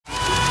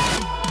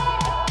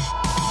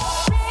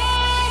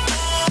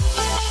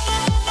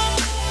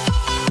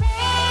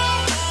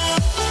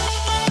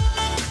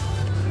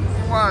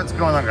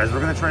going on, guys? We're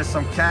gonna try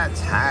some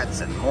cats,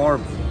 hats, and more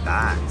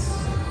bats.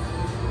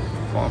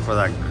 Going for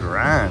that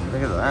grand.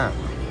 Look at that.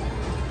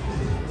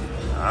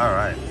 All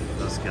right,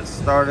 let's get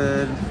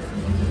started.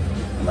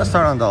 Let's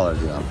start on dollar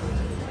deal.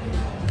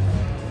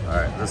 All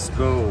right, let's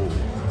go.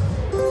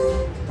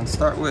 Let's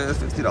start with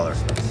 $50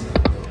 first.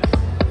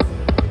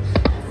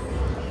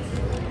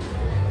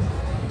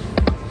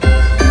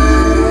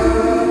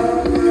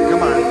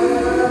 Come on.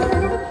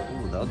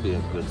 Ooh, that'll be a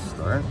good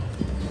start.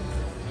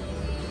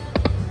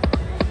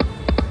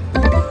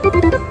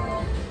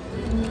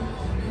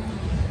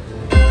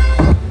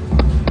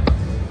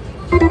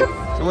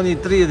 So we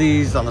need 3 of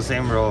these on the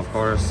same row, of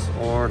course,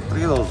 or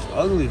 3 of those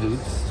ugly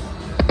dudes.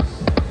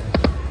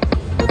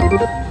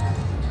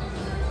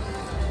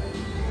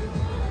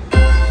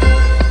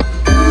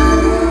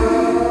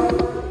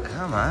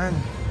 Come on.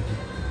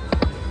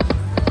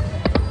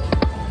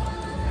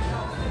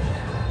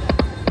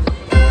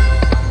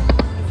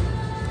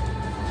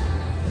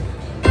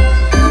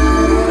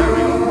 There we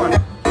go. Come on.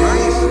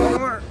 Nice. One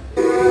more.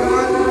 Come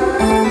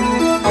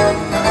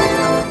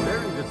on.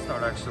 Very good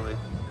start, actually.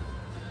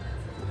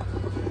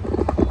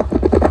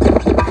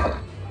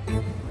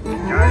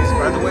 Guys,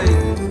 by the way,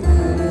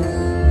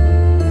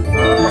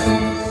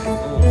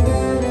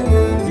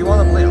 if you want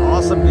to play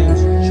awesome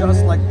games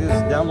just like this,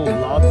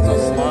 download lots of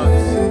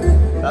slots.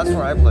 That's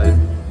where I play.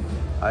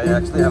 I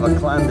actually have a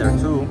clan there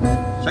too.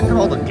 Check out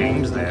all the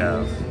games they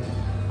have.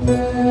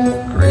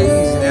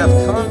 Crazy, they have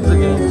tons of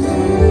games.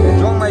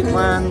 Join my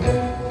clan.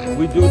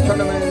 We do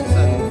tournaments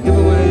and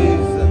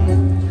giveaways,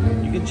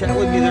 and you can chat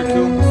with me there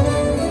too.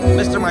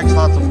 Mr. Mike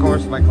Slots, of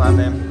course, my clan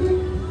name.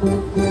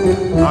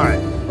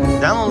 Alright,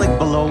 download link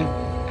below.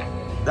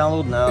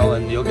 Download now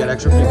and you'll get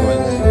extra free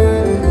coins.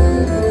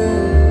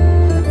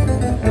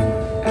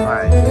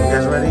 Alright, you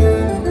guys ready?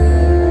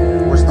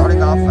 We're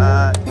starting off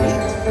at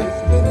 850.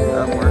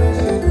 That works.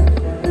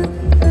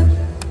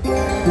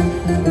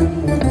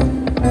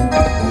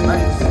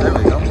 Nice, there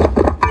we go.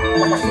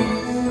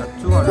 Got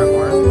 200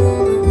 more.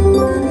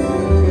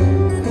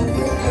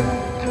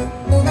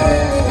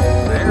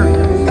 Very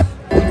nice.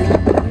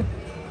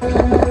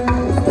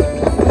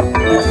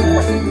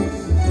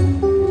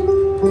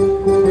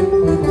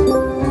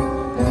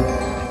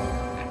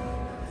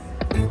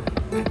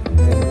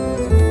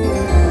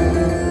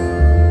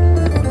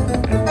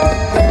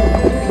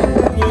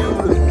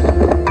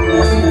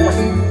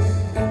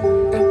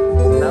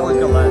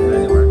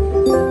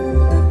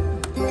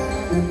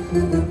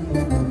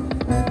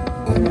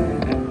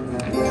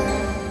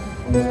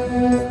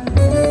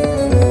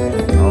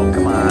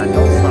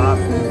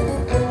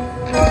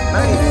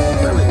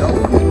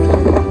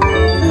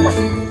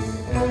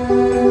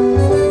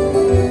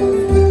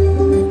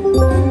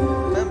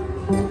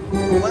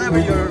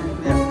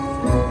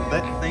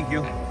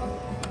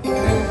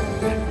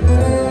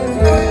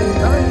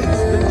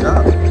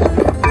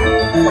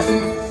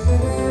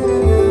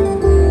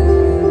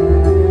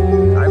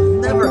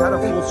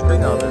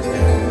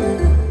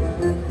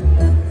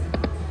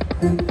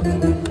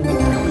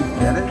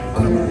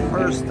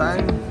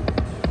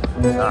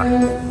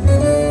 Time.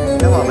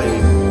 Come on, baby.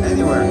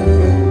 Anywhere.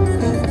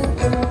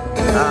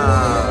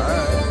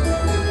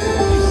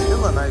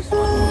 Still a nice one.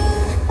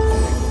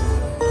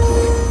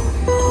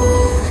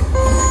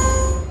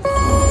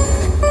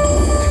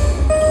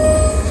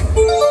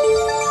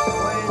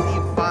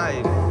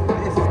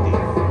 $25.50.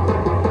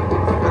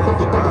 Good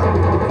job.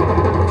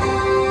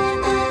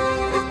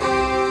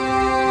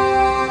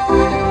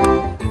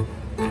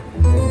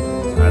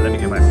 Alright, let me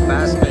get my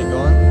fast pay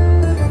going.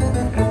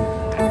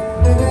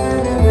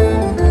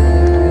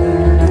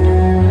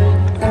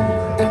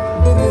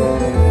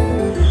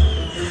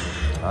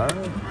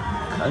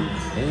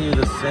 Continue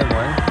the same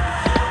way.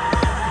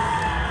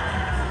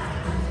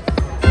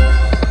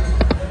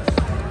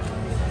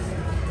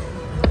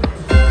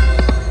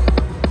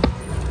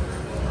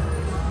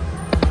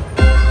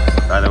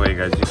 By the way,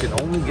 guys, you can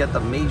only get the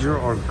major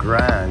or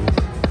grand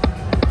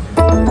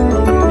on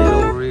the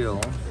middle reel.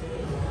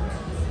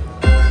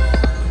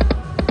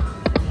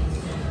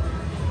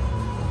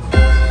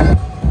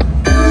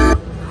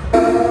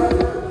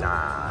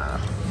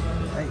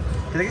 Hey,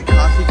 can I get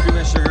coffee, cream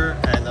and sugar,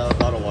 and a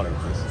bottle of water,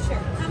 please? Sure.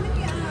 How many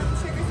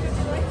sugars would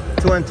you like?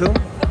 2 and 2.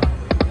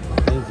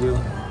 Thank you.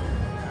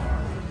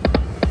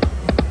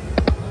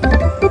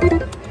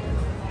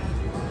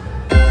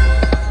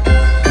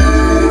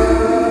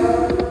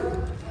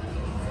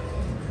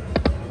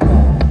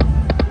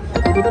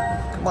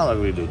 Come on,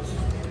 ugly dudes.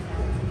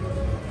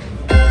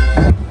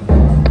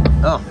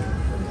 Oh,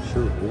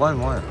 shoot, one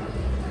more.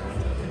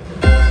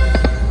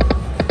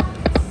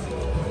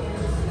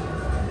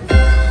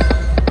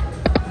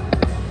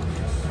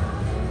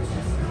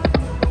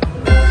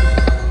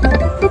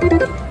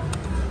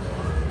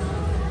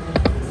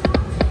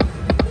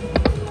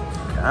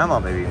 Come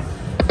on, baby.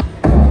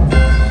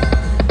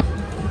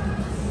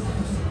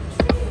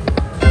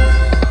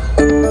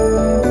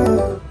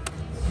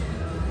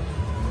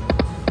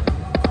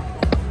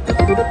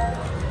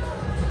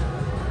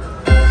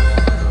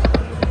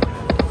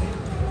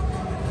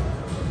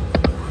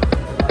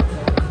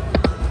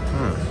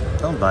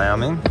 die on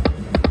me.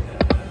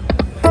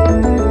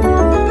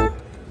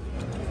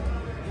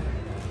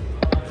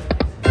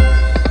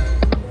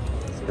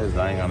 This guy's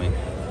dying on me.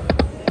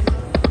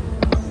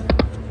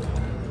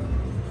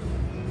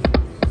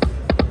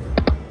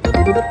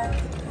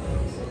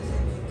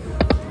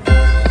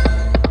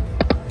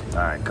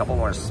 Alright, couple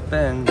more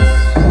spins.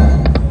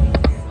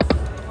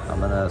 I'm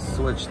gonna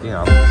switch, you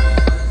know.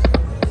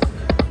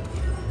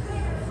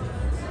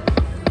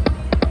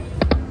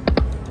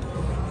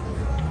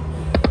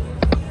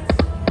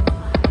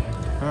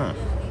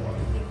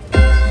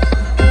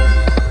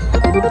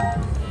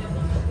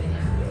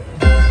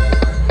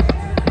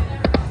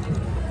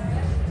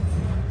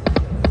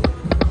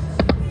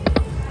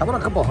 How about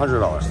a couple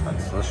 $100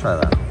 spins? Let's try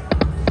that.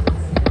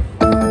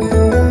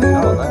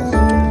 Oh,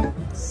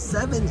 nice.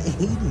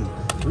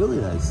 780. Really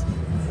nice.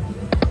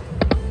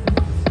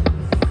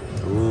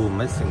 Ooh,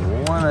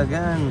 missing one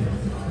again.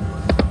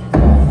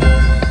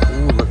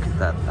 Ooh, look at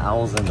that.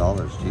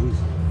 $1,000. Jeez.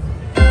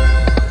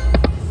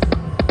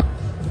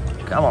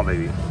 Come on,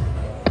 baby.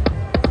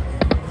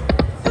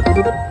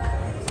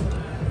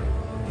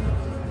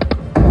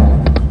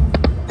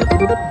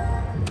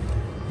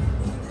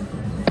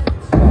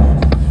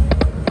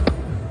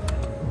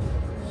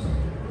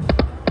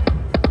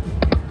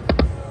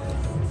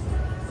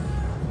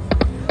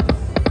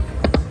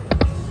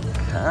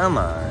 Come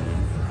on.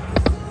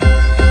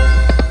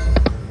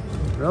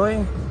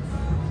 Really?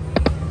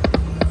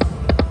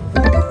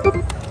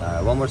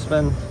 Alright, one more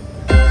spin.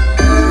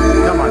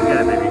 Come on, get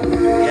it, baby.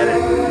 Get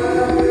it.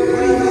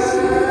 Please.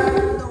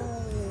 No,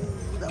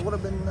 that would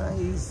have been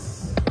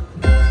nice.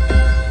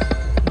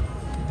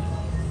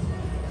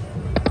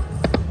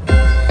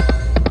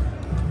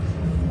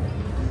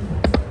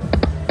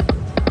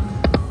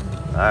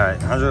 Alright,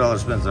 $100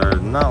 spins are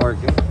not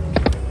working.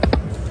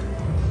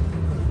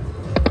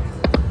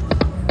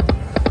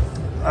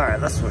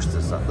 Alright, let's switch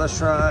this up. Let's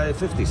try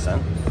 50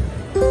 cents.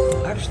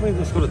 Actually,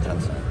 let's go to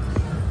 10 cents.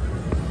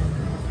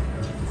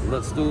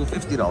 Let's do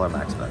 $50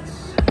 max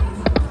bets.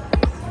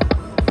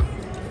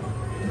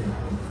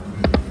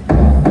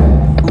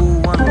 Ooh,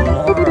 one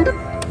more,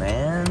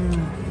 man.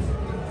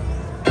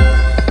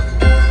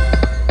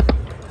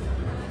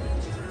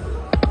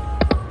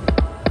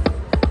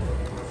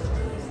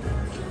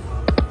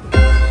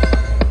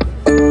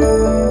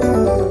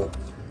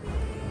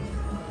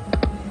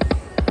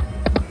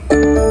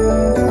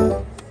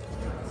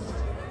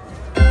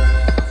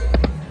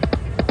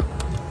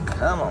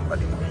 Come on,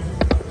 buddy.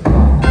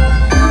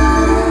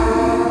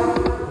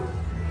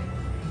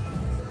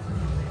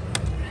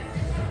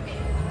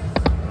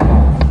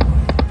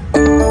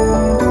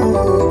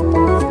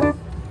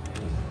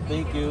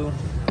 Thank you.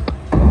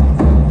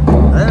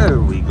 There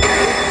we go.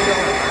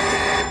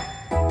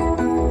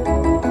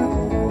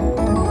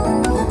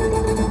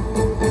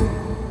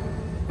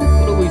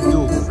 What do we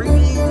do? Free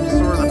games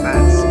or the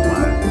bad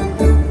splat?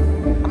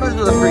 I'm gonna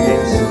do the free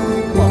games.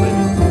 Come on,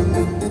 baby.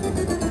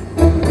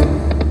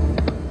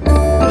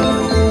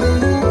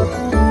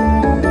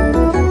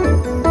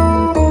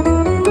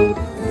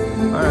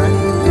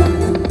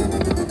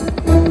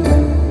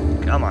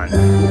 Come on.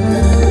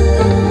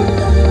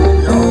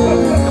 No,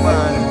 come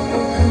on.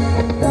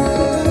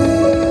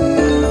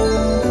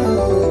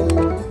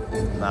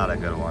 Not a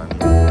good one.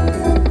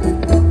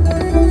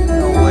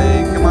 No way,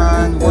 come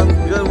on. One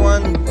good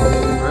one.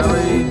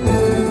 Really?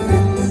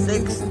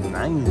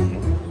 690.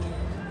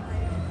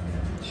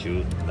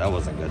 Shoot, that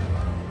wasn't good.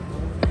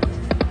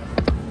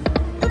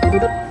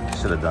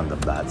 Should have done the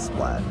bad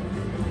splat.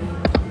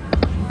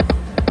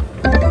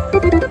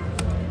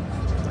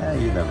 Yeah,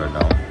 you never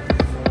know.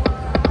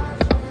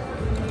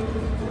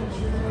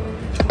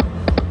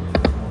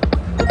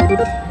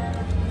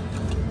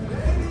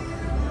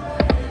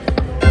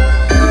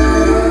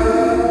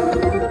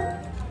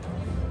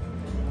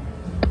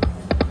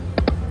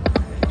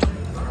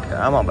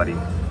 Come on, buddy.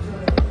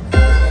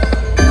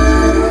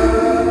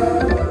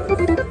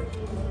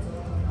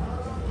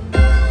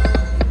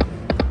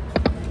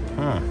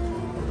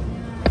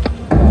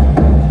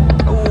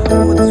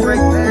 Oh, it's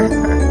right there.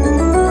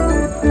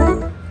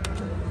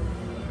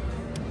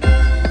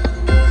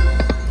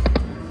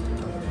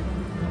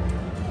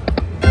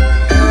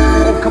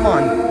 Oh, come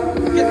on.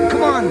 Yeah,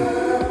 come on.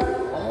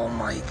 Oh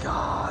my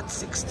God,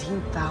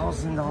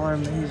 $16,000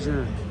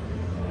 major.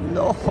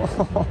 No.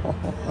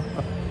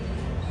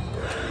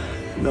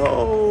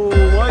 No,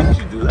 why'd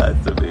you do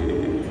that to me?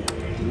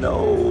 No.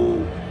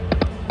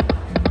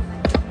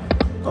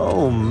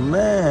 Oh,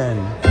 man.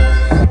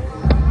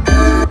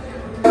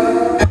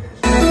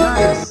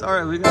 Nice. All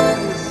right, we got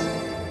this.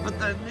 But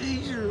that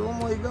major, oh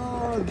my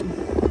God.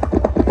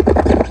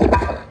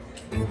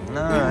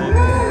 All right.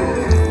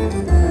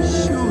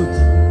 Shoot.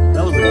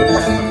 That was a good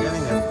chance of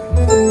getting it.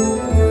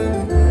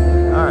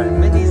 All right,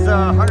 Minnie's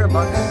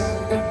 $100.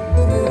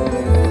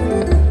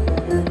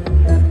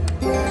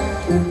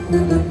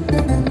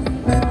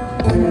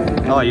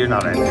 Oh, you're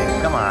not ending.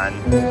 Come on.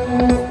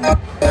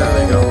 There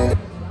we go.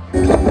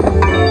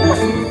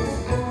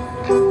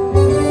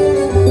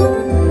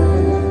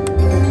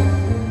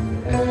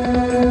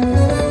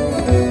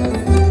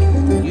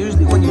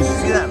 Usually when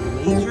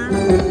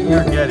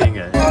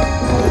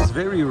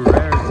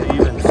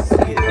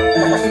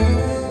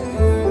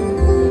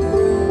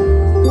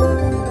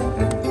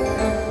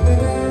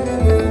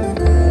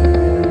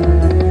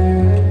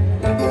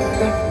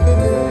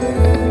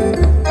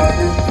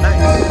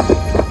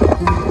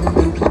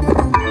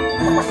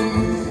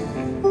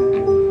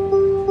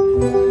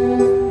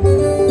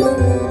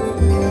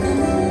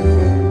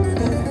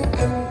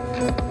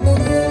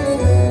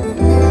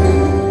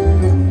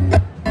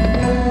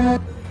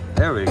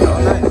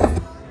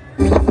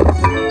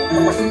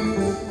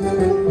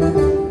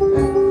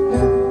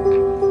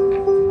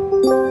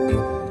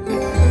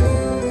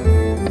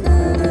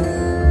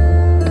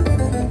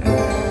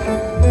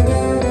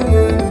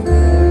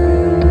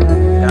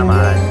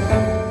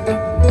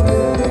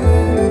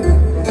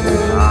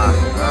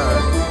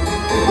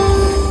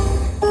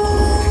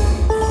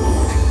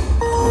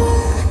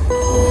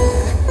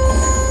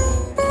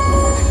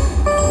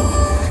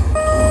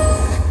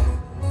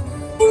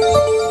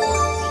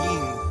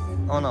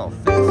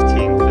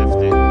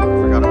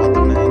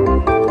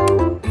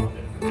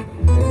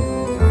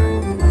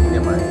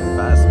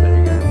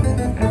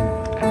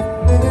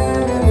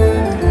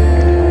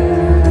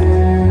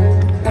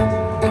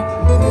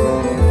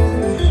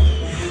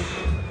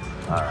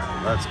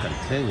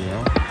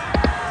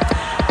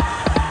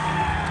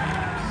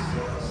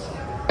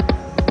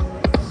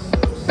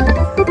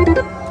Oh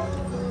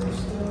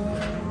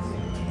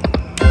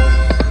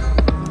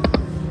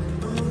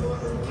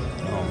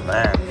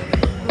man,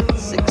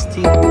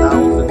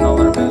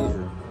 $16,000 major.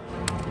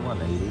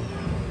 180.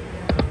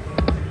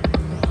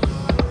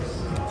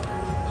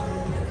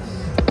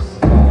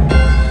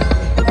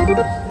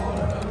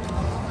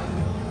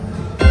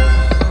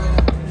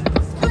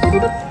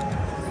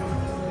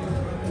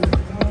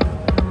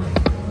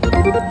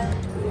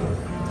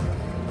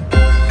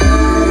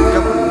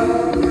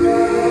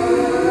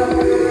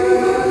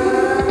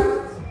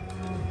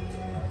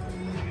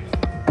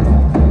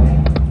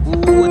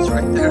 Ooh, it's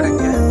right there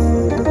again.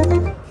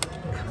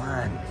 Come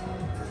on.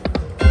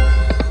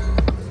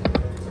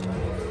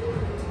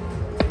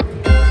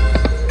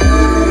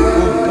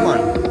 Ooh, come on.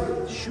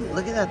 Shoot,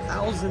 look at that,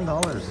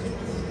 $1,000.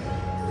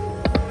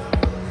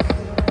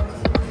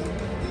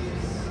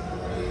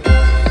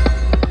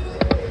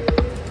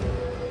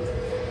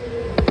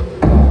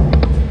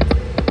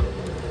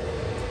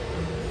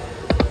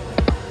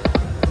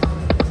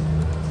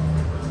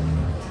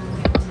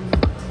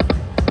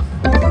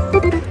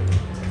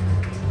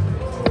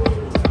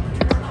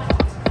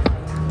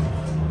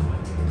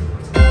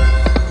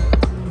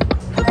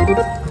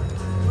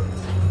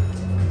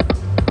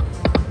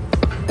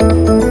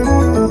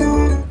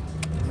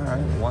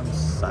 Alright,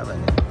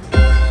 170.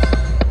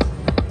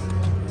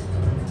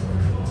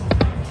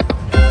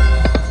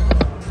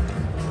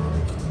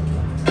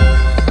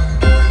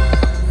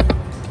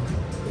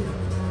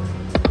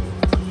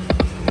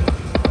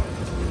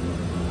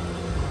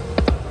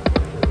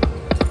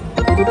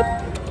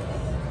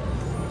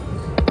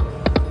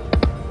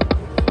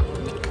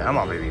 Come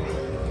on, baby.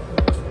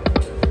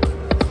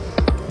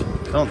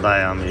 Don't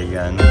die on me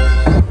again.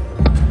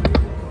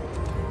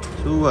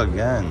 2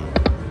 again.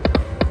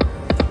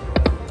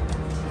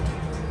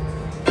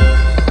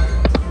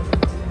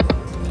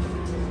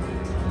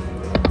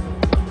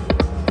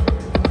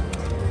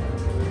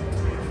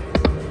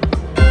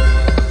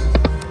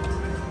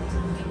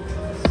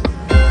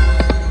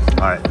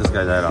 Alright, this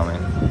guy died on me.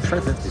 Try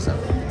 57.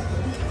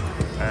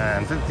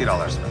 And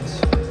 $50 spins.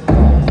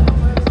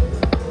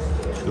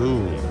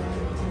 2.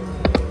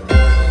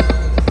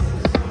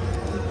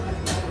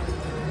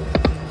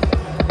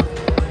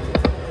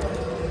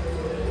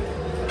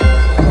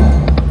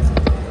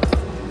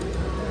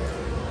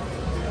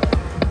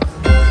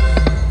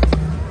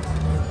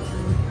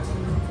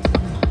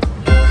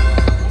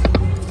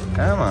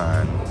 Come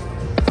on.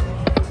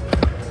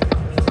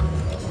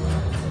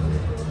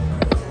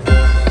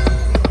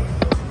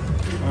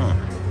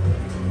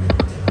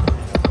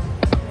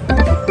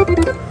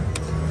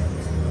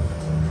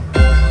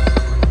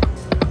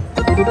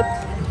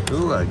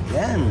 Two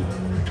again.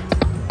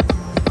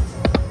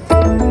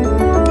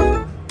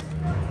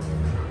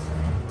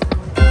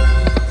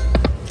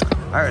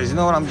 Alright, you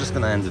know what? I'm just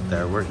gonna end it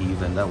there. We're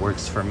even. That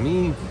works for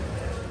me.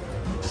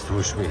 Just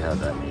wish we had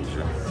that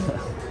major.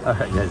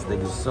 Alright guys,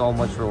 thank you so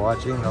much for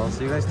watching. I'll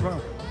see you guys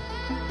tomorrow.